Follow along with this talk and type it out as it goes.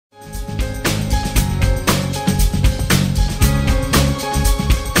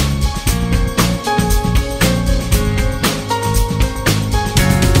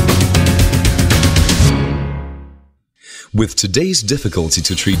With today's difficulty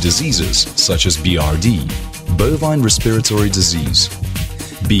to treat diseases such as BRD, bovine respiratory disease,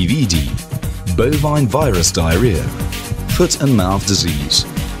 BVD, bovine virus diarrhea, foot and mouth disease,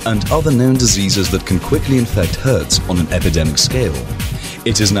 and other known diseases that can quickly infect herds on an epidemic scale,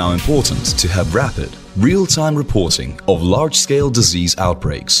 it is now important to have rapid, real-time reporting of large-scale disease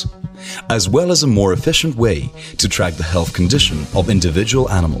outbreaks, as well as a more efficient way to track the health condition of individual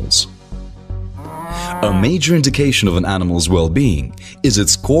animals. A major indication of an animal's well-being is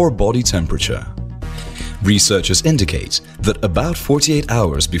its core body temperature. Researchers indicate that about 48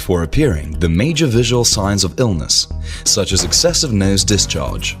 hours before appearing the major visual signs of illness, such as excessive nose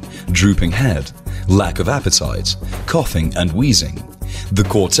discharge, drooping head, lack of appetite, coughing and wheezing, the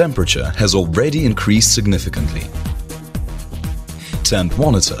core temperature has already increased significantly. Temp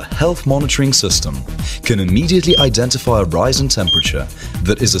Monitor health monitoring system can immediately identify a rise in temperature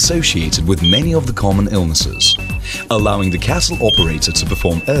that is associated with many of the common illnesses, allowing the cattle operator to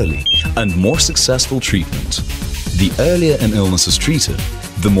perform early and more successful treatment. The earlier an illness is treated,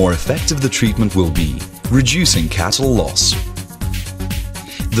 the more effective the treatment will be, reducing cattle loss.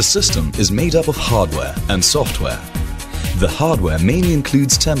 The system is made up of hardware and software. The hardware mainly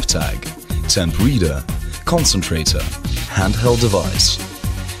includes temp tag, temp reader, concentrator, handheld device.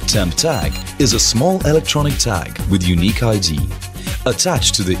 Temp tag is a small electronic tag with unique ID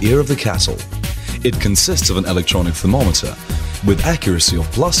attached to the ear of the cattle. It consists of an electronic thermometer with accuracy of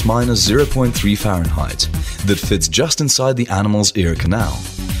 ±0.3 Fahrenheit that fits just inside the animal's ear canal,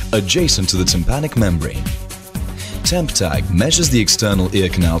 adjacent to the tympanic membrane. Temp tag measures the external ear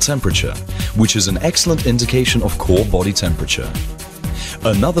canal temperature, which is an excellent indication of core body temperature.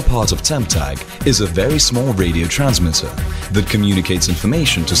 Another part of temp tag is a very small radio transmitter that communicates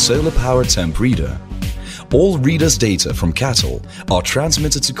information to solar-powered temp reader. All readers' data from cattle are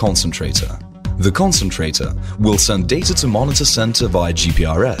transmitted to concentrator. The concentrator will send data to monitor center via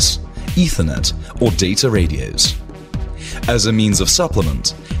GPRS, Ethernet, or data radios. As a means of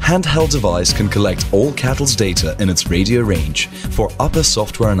supplement, handheld device can collect all cattle's data in its radio range for upper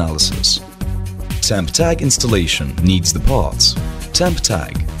software analysis. Temp tag installation needs the parts: temp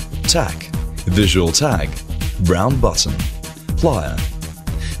tag, tack, visual tag, brown button, plier.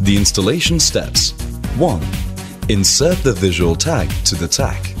 The installation steps: 1. Insert the visual tag to the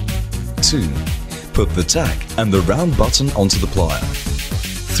tack. 2. Put the tack and the round button onto the plier.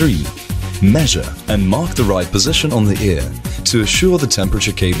 3. Measure and mark the right position on the ear to assure the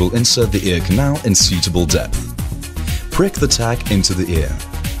temperature cable insert the ear canal in suitable depth. Prick the tack into the ear.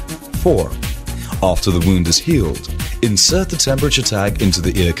 4. After the wound is healed, insert the temperature tag into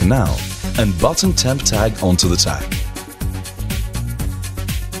the ear canal and button temp tag onto the tack.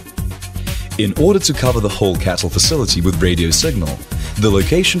 In order to cover the whole cattle facility with radio signal, the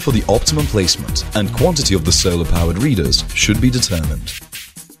location for the optimum placement and quantity of the solar-powered readers should be determined.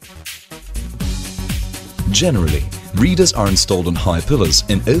 Generally, readers are installed on high pillars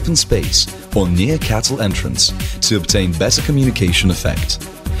in open space or near cattle entrance to obtain better communication effect.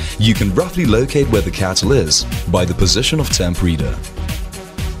 You can roughly locate where the cattle is by the position of temp reader.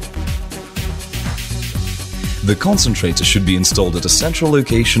 The concentrator should be installed at a central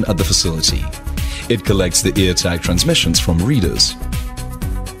location at the facility. It collects the ear tag transmissions from readers.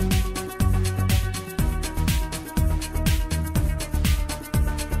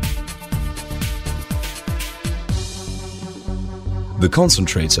 The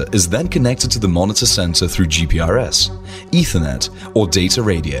concentrator is then connected to the monitor center through GPRS, Ethernet, or data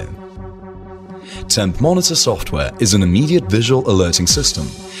radio. Temp Monitor software is an immediate visual alerting system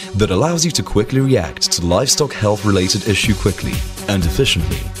that allows you to quickly react to livestock health-related issue quickly and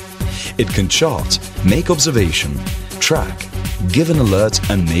efficiently. It can chart, make observation, track, give an alert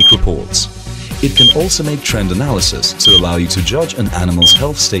and make reports. It can also make trend analysis to allow you to judge an animal's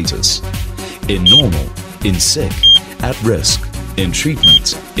health status in normal, in sick, at risk, in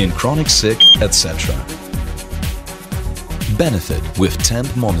treatment, in chronic sick, etc. Benefit with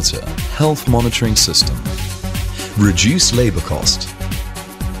Temp Monitor health monitoring system: reduce labor cost,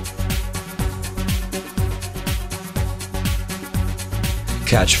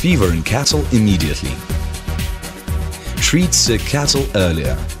 catch fever in cattle immediately, treat sick cattle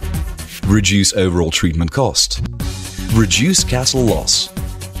earlier, reduce overall treatment cost, reduce cattle loss,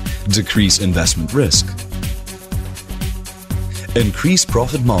 decrease investment risk, increase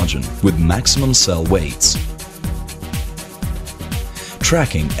profit margin with maximum cell weights,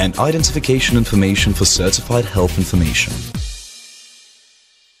 tracking and identification information for certified health information.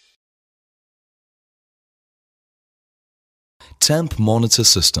 Temp Monitor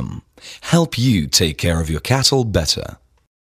system. Help you take care of your cattle better.